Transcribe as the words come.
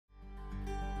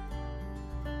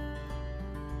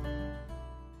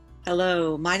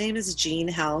Hello, my name is Jean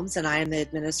Helms, and I am the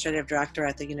Administrative Director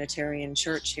at the Unitarian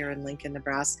Church here in Lincoln,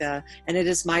 Nebraska. And it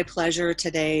is my pleasure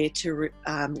today to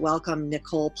welcome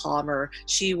Nichole Palmer.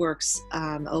 She works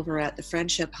over at the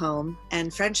Friendship Home,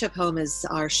 and Friendship Home is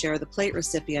our Share the Plate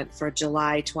recipient for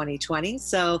July 2020.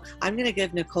 So I'm going to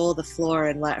give Nichole the floor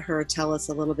and let her tell us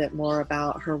a little bit more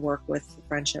about her work with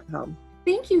Friendship Home.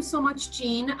 Thank you so much,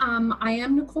 Jean. I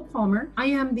am Nichole Palmer. I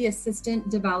am the Assistant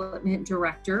Development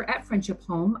Director at Friendship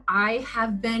Home. I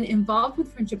have been involved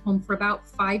with Friendship Home for about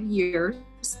 5 years.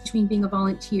 Between being a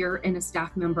volunteer and a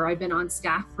staff member, I've been on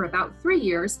staff for about 3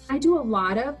 years. I do a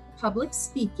lot of public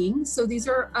speaking, so these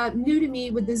are new to me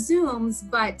with the Zooms,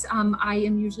 but I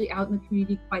am usually out in the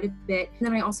community quite a bit. And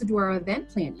then I also do our event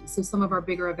planning. So some of our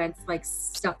bigger events like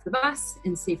Stuff the Bus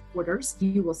and Safe Quarters.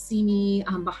 You will see me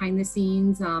behind the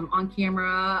scenes on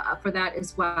camera for that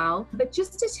as well. But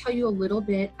just to tell you a little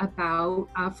bit about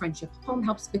Friendship Home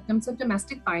helps victims of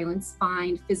domestic violence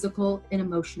find physical and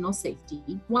emotional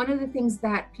safety. One of the things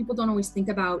that people don't always think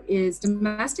about is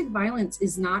domestic violence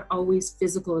is not always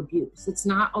physical abuse. It's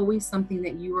not always something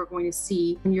that you are going to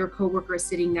see when your coworker is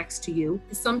sitting next to you.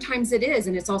 Sometimes it is,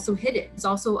 and it's also hidden. It's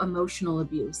also emotional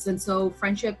abuse. And so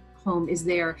Friendship Home is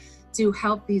there to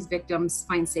help these victims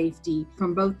find safety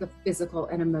from both the physical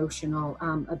and emotional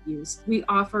abuse. We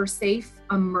offer safe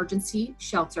emergency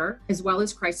shelter as well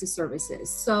as crisis services.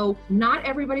 So not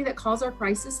everybody that calls our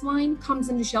crisis line comes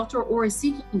into shelter or is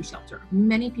seeking shelter.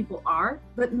 Many people are,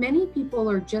 but many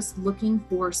people are just looking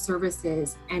for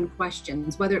services and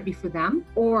questions, whether it be for them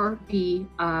or be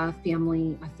a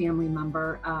family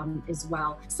member as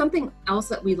well. Something else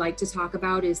that we like to talk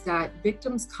about is that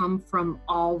victims come from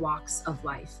all walks of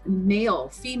life. Male,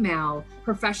 female,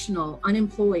 professional,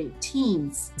 unemployed,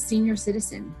 teens, senior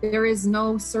citizen. There is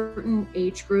no certain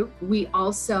age group. We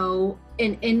also,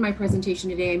 in my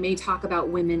presentation today, I may talk about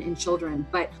women and children,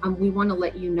 but we want to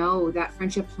let you know that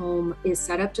Friendship Home is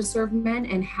set up to serve men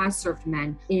and has served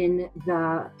men in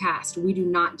the past. We do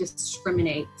not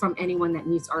discriminate from anyone that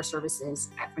needs our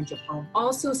services at Friendship Home.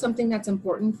 Also, something that's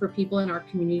important for people in our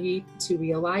community to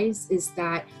realize is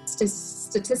that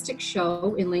statistics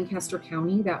show in Lancaster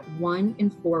County that 1 in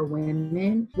 4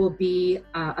 women will be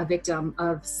a victim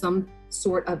of some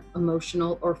sort of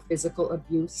emotional or physical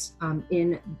abuse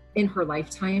in her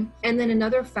lifetime. And then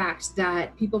another fact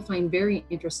that people find very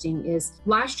interesting is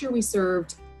last year we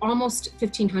served almost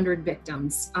 1,500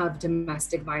 victims of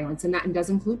domestic violence, and that does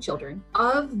include children.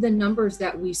 Of the numbers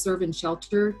that we serve in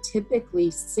shelter, typically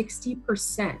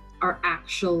 60% are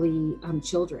actually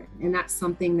children. And that's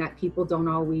something that people don't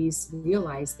always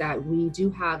realize, that we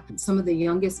do have some of the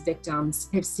youngest victims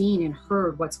have seen and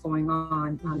heard what's going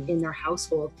on in their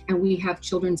household. And we have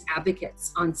children's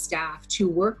advocates on staff to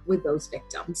work with those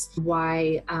victims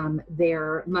while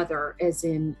their mother is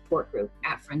in support group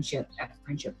at Friendship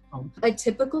Home. A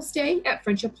typical stay at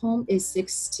Friendship Home is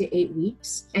 6 to 8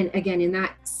 weeks. And again, in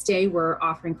that stay, we're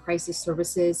offering crisis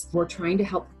services. We're trying to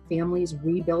help families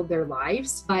rebuild their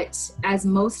lives. But as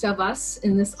most of us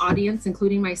in this audience,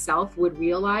 including myself, would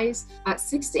realize,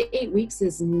 6 to 8 weeks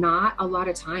is not a lot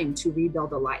of time to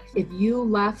rebuild a life. If you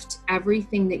left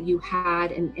everything that you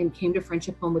had and came to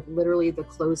Friendship Home with literally the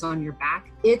clothes on your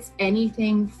back, it's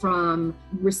anything from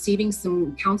receiving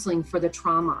some counseling for the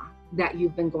trauma that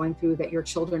you've been going through, that your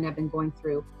children have been going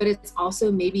through. But it's also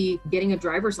maybe getting a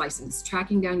driver's license,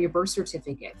 tracking down your birth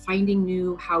certificate, finding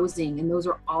new housing. And those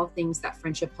are all things that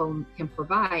Friendship Home can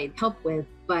provide help with.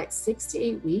 But 6 to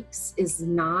 8 weeks is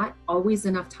not always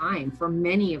enough time for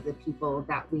many of the people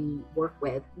that we work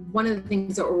with. One of the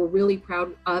things that we're really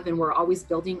proud of and we're always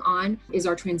building on is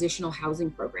our transitional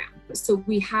housing program. So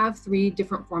we have 3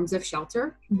 different forms of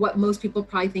shelter. What most people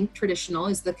probably think traditional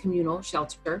is the communal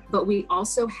shelter, but we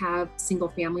also have single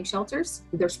family shelters.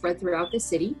 They're spread throughout the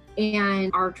city,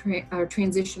 and our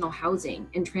transitional housing.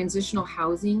 And transitional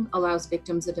housing allows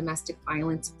victims of domestic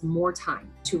violence more time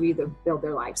to rebuild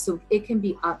their lives. So it can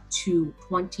be up to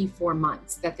 24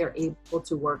 months that they're able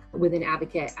to work with an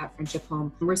advocate at Friendship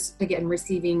Home. Again,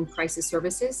 receiving crisis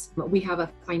services. We have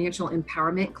a financial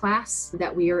empowerment class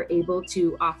that we are able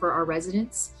to offer our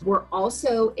residents. We're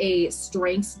also a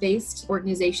strengths-based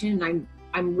organization, and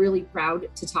I'm really proud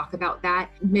to talk about that.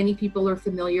 Many people are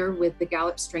familiar with the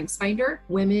Gallup Strengths Finder.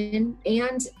 Women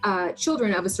and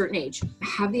children of a certain age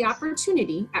have the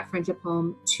opportunity at Friendship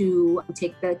Home to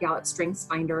take the Gallup Strengths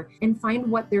Finder and find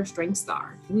what their strengths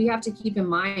are. We have to keep in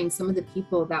mind some of the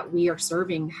people that we are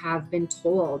serving have been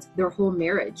told their whole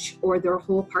marriage or their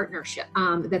whole partnership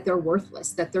that they're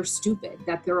worthless, that they're stupid,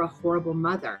 that they're a horrible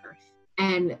mother.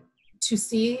 And to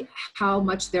see how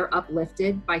much they're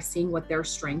uplifted by seeing what their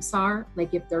strengths are,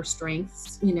 like if their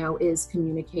strengths, is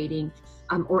communicating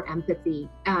or empathy.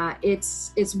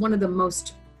 It's one of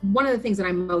the things that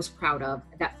I'm most proud of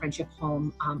that Friendship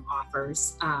Home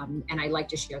offers, and I like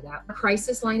to share that. The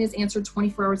crisis line is answered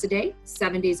 24 hours a day,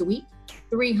 7 days a week,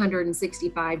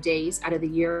 365 days out of the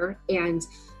year, and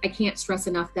I can't stress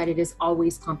enough that it is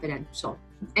always confidential.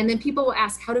 And then people will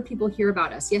ask, how do people hear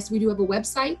about us? Yes, we do have a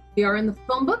website. We are in the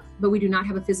phone book, but we do not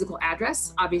have a physical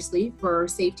address, obviously, for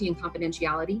safety and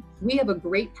confidentiality. We have a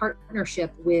great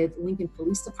partnership with Lincoln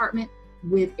Police Department,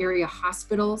 with area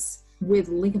hospitals, with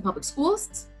Lincoln Public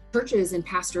Schools, churches and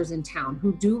pastors in town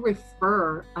who do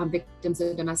refer victims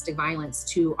of domestic violence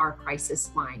to our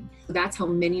crisis line. That's how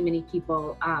many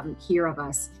people hear of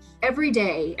us. Every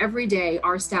day,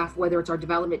 our staff, whether it's our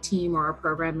development team or our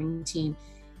programming team,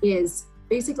 is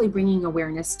basically bringing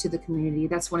awareness to the community.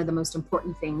 That's one of the most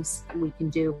important things that we can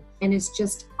do. And it's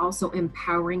just also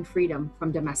empowering freedom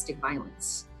from domestic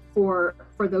violence. For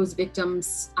those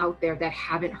victims out there that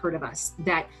haven't heard of us,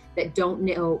 that don't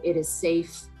know it is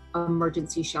safe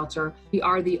emergency shelter. We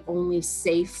are the only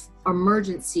safe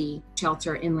emergency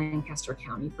shelter in Lancaster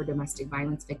County for domestic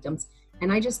violence victims.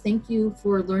 And I just thank you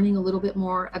for learning a little bit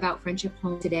more about Friendship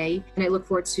Home today. And I look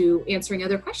forward to answering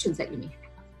other questions that you may have.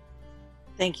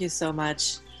 Thank you so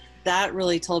much. That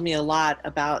really told me a lot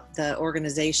about the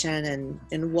organization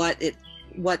and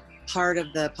what part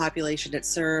of the population it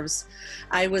serves.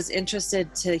 I was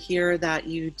interested to hear that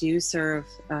you do serve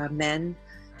men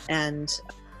and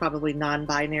probably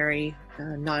non-binary,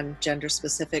 non-gender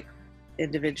specific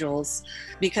individuals,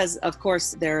 because of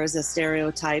course there is a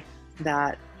stereotype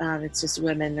that it's just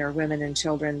women or women and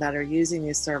children that are using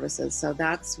these services. So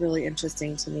that's really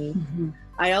interesting to me. Mm-hmm.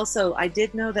 I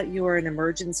did know that you were an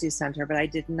emergency center, but I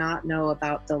did not know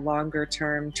about the longer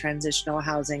term transitional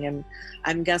housing. And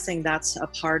I'm guessing that's a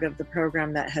part of the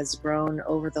program that has grown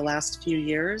over the last few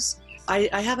years.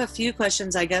 I have a few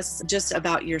questions, I guess, just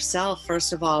about yourself.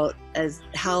 First of all, as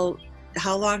how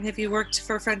long have you worked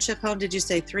for Friendship Home? Did you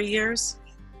say 3 years?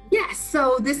 Yes.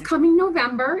 So this coming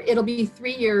November, it'll be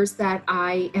 3 years that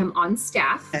I am on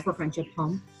staff for Friendship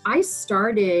Home. I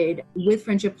started with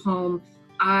Friendship Home.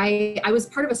 I was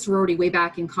part of a sorority way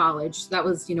back in college. That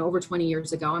was, over 20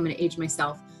 years ago. I'm going to age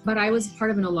myself. But I was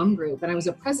part of an alum group, and I was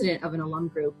a president of an alum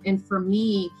group. And for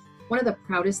me, one of the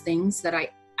proudest things that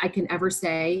I can ever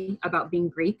say about being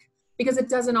Greek, because it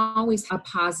doesn't always have a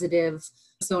positive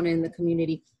persona in the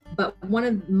community, but one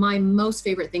of my most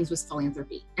favorite things was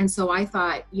philanthropy. And so I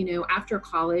thought, after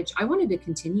college, I wanted to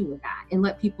continue with that and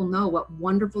let people know what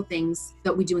wonderful things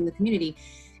that we do in the community.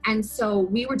 And so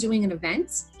we were doing an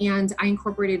event, and I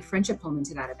incorporated Friendship Home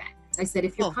into that event. I said,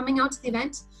 if you're coming out to the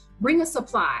event, bring a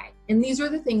supply. And these are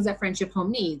the things that Friendship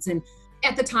Home needs. And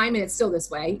at the time, and it's still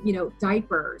this way,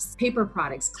 diapers, paper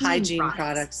products, hygiene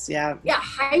products. Yeah,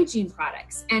 hygiene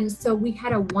products. And so we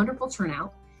had a wonderful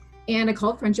turnout. And I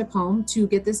called Friendship Home to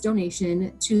get this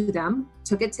donation to them,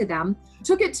 took it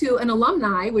to an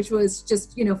alumni, which was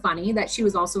just, funny that she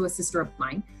was also a sister of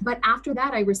mine. But after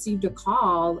that, I received a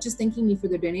call just thanking me for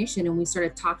the donation. And we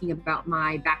started talking about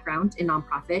my background in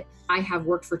nonprofit. I have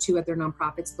worked for 2 other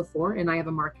nonprofits before, and I have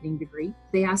a marketing degree.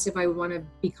 They asked if I would want to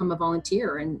become a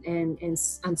volunteer and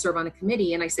serve on a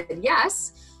committee. And I said,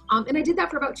 yes. And I did that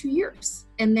for about 2 years.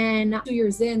 And then 2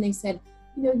 years in, they said,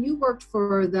 I worked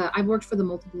for the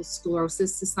Multiple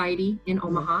Sclerosis Society in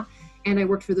Omaha, and I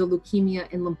worked for the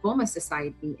Leukemia and Lymphoma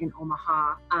Society in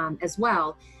Omaha as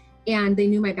well. And they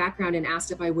knew my background and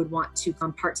asked if I would want to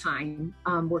come part-time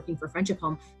working for Friendship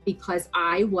Home, because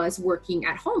I was working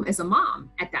at home as a mom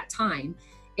at that time.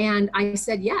 And I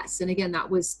said yes. And again, that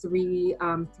was 3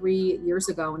 years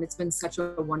ago, and it's been such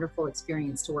a wonderful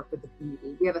experience to work with the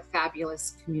community. We have a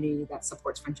fabulous community that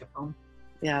supports Friendship Home.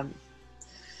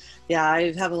 Yeah,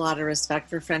 I have a lot of respect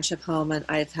for Friendship Home, and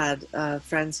I've had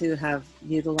friends who have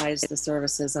utilized the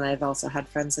services, and I've also had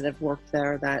friends that have worked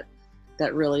there that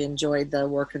really enjoyed the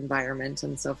work environment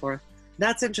and so forth.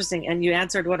 That's interesting, and you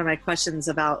answered one of my questions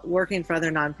about working for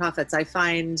other nonprofits. I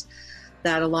find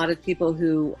that a lot of people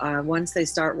who, once they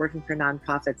start working for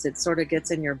nonprofits, it sort of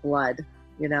gets in your blood,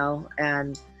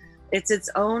 and it's its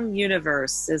own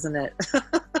universe, isn't it?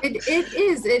 It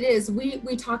is.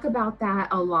 We talk about that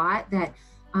a lot, that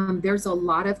there's a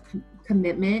lot of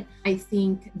commitment. I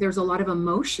think there's a lot of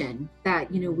emotion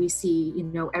that, we see,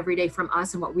 every day from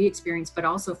us and what we experience, but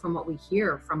also from what we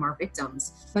hear from our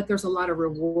victims. But there's a lot of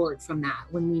reward from that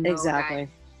when we know that,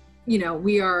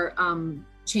 we are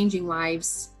changing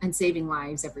lives and saving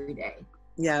lives every day.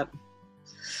 Yeah.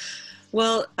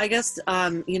 Well, I guess,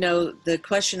 the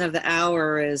question of the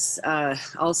hour is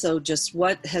also just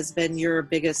what has been your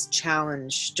biggest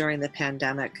challenge during the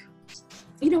pandemic?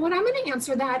 You know what, I'm going to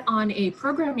answer that on a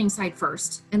programming side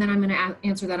first, and then I'm going to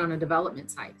answer that on a development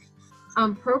side.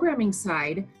 Programming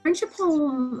side, Friendship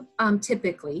Home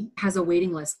typically has a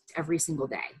waiting list every single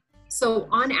day. So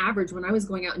on average, when I was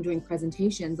going out and doing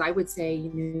presentations, I would say,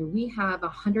 we have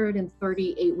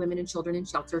 138 women and children in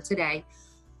shelter today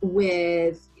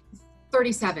with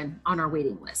 37 on our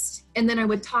waiting list. And then I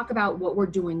would talk about what we're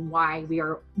doing, why we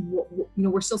are,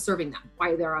 we're still serving them,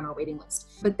 why they're on our waiting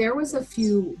list. But there was a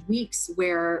few weeks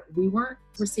where we weren't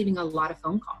receiving a lot of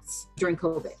phone calls during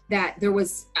COVID. That there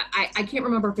was, I can't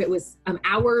remember if it was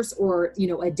hours or,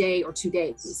 a day or 2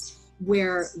 days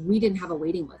where we didn't have a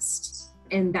waiting list.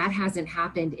 And that hasn't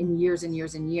happened in years and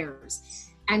years and years.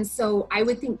 And so I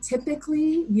would think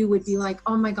typically you would be like,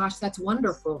 oh my gosh, that's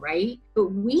wonderful, right? But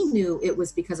we knew it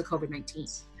was because of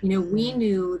COVID-19. We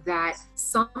knew that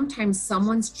sometimes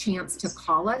someone's chance to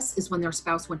call us is when their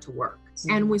spouse went to work.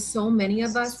 And with so many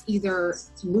of us either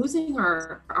losing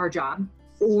our job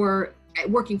or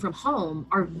working from home,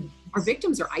 our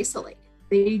victims are isolated.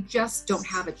 They just don't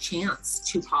have a chance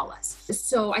to call us.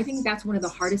 So I think that's one of the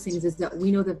hardest things, is that we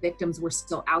know the victims were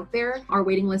still out there. Our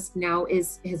waiting list now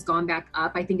has gone back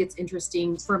up. I think it's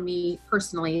interesting for me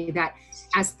personally that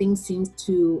as things seem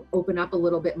to open up a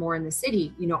little bit more in the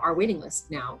city, our waiting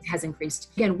list now has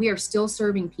increased. Again, we are still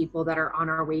serving people that are on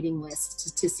our waiting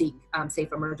list to seek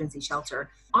safe emergency shelter.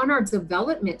 On our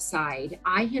development side,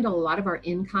 I handle a lot of our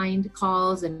in-kind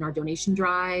calls and our donation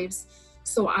drives.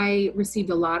 So I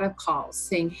received a lot of calls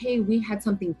saying, hey, we had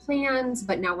something planned,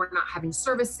 but now we're not having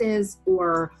services,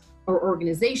 or our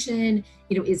organization,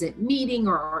 isn't meeting,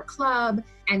 or our club.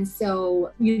 And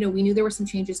so, we knew there were some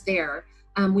changes there.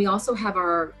 We also have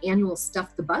our annual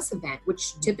Stuff the Bus event,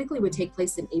 which typically would take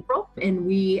place in April. And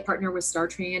we partner with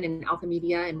StarTran and Alpha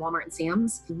Media and Walmart and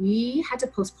Sam's. We had to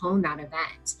postpone that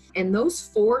event. And those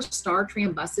 4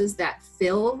 StarTran buses that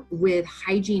fill with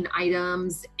hygiene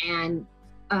items and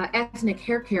ethnic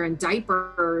hair care and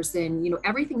diapers and,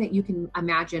 everything that you can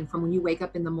imagine from when you wake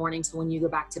up in the morning to when you go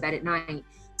back to bed at night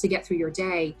to get through your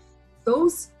day,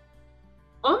 those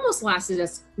almost lasted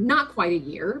us not quite a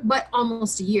year, but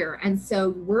almost a year. And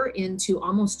so we're into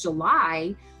almost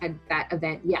July at that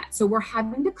event yet. So we're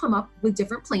having to come up with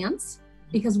different plans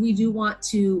because we do want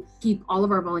to keep all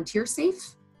of our volunteers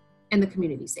safe and the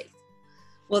community safe.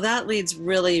 Well, that leads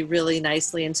really, really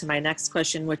nicely into my next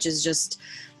question, which is just,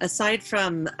 aside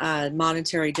from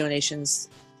monetary donations,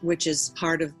 which is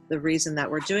part of the reason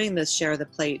that we're doing this Share the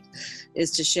Plate,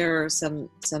 is to share some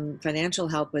financial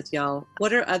help with y'all.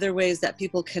 What are other ways that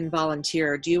people can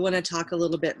volunteer? Do you want to talk a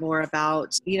little bit more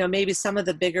about, maybe some of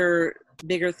the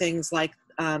bigger things like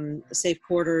safe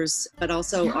quarters, but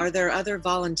also are there other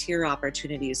volunteer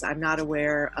opportunities? I'm not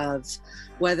aware of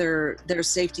whether there's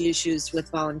safety issues with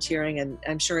volunteering, and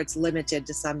I'm sure it's limited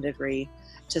to some degree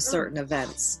to certain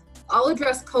events. I'll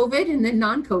address COVID and then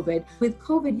non-COVID. With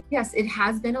COVID, yes, it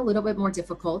has been a little bit more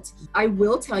difficult. I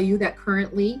will tell you that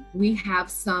currently we have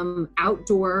some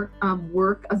outdoor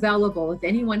work available. If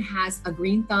anyone has a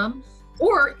green thumb,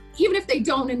 or even if they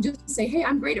don't and just say, hey,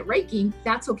 I'm great at raking,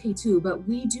 that's okay too. But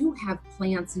we do have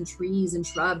plants and trees and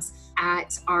shrubs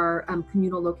at our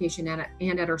communal location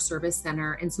and at our service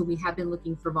center. And so we have been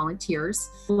looking for volunteers.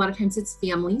 A lot of times it's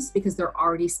families because they're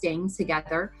already staying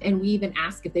together. And we even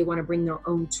ask if they want to bring their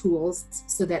own tools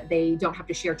so that they don't have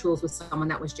to share tools with someone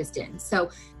that was just in.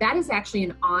 So that is actually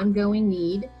an ongoing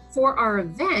need. For our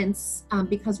events,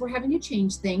 because we're having to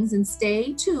change things, and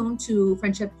stay tuned to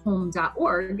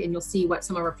friendshiphome.org and you'll see what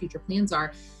some of our future plans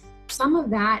are. Some of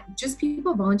that, just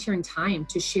people volunteering time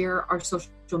to share our social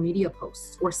media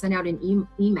posts or send out an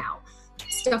email.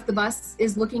 Stuff the Bus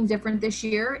is looking different this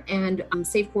year, and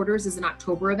Safe Quarters is an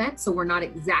October event, so we're not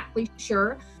exactly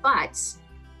sure, but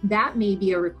that may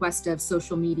be a request of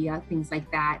social media, things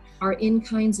like that. Our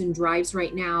in-kinds and drives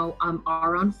right now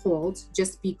are on hold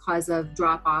just because of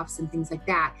drop-offs and things like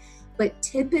that. But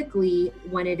typically,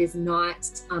 when it is not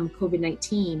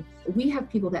COVID-19, we have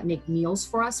people that make meals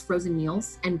for us, frozen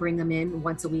meals, and bring them in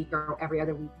once a week or every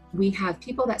other week. We have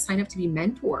people that sign up to be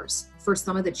mentors for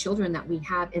some of the children that we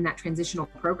have in that transitional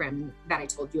program that I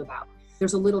told you about.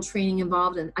 There's a little training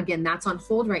involved, and again, that's on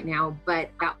hold right now,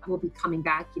 but that will be coming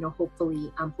back,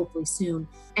 hopefully soon.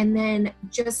 And then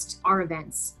just our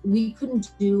events. We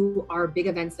couldn't do our big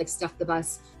events like Stuff the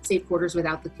Bus, Safe Quarters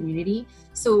without the community.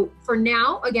 So for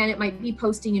now, again, it might be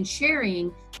posting and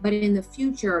sharing, but in the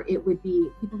future, it would be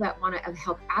people that want to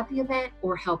help at the event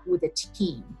or help with a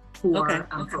team for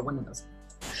one of those.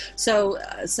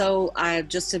 So I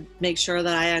just to make sure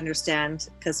that I understand,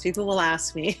 because people will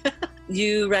ask me,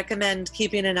 you recommend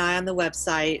keeping an eye on the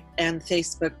website and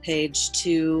Facebook page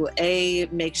to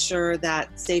make sure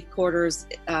that Safe Quarters,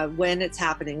 when it's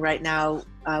happening right now,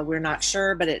 we're not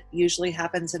sure, but it usually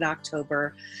happens in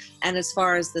October. And as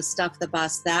far as the Stuff the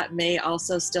Bus, that may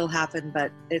also still happen,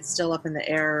 but it's still up in the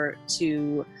air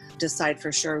to decide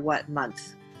for sure what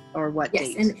month or what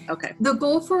date. And okay. The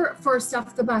goal for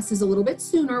Stuff the Bus is a little bit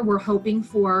sooner. We're hoping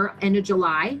for end of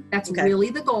July. That's really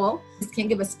the goal. Just can't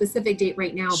give a specific date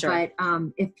right now, but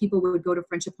if people would go to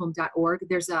friendshiphome.org,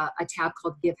 there's a tab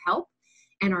called Give Help,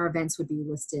 and our events would be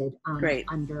listed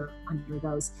under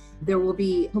those. There will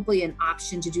be hopefully an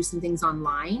option to do some things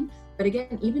online, but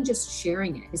again, even just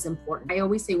sharing it is important. I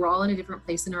always say we're all in a different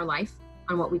place in our life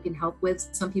on what we can help with.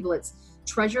 Some people it's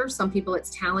treasure, some people it's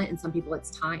talent, and some people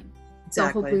it's time. So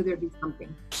hopefully there'd be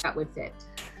something that would fit.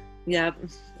 Yeah,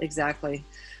 exactly.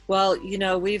 Well,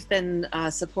 we've been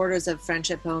supporters of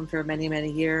Friendship Home for many, many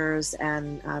years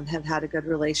and have had a good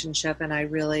relationship. And I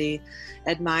really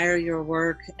admire your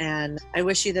work. And I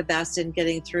wish you the best in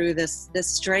getting through this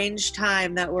strange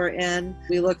time that we're in.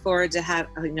 We look forward to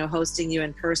hosting you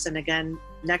in person again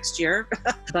next year.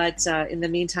 But in the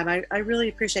meantime, I really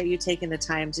appreciate you taking the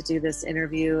time to do this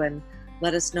interview and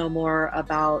let us know more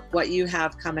about what you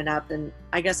have coming up. And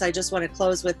I guess I just want to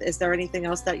close with, is there anything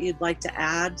else that you'd like to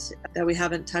add that we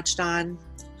haven't touched on?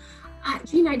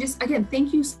 Jean, again,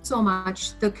 thank you so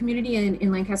much. The community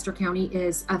in Lancaster County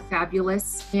is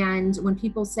fabulous. And when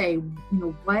people say,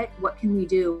 what can we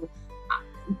do?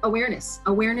 Awareness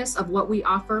of what we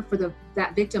offer for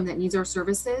that victim that needs our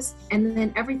services. And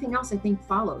then everything else I think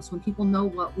follows. When people know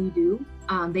what we do,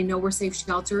 they know we're Safe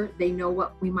Shelter, they know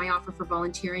what we might offer for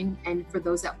volunteering. And for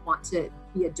those that want to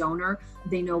be a donor,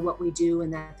 they know what we do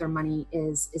and that their money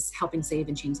is helping save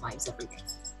and change lives every day.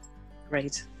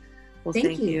 Great. Well,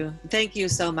 thank you. Thank you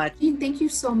so much. Thank you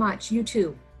so much. You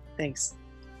too. Thanks.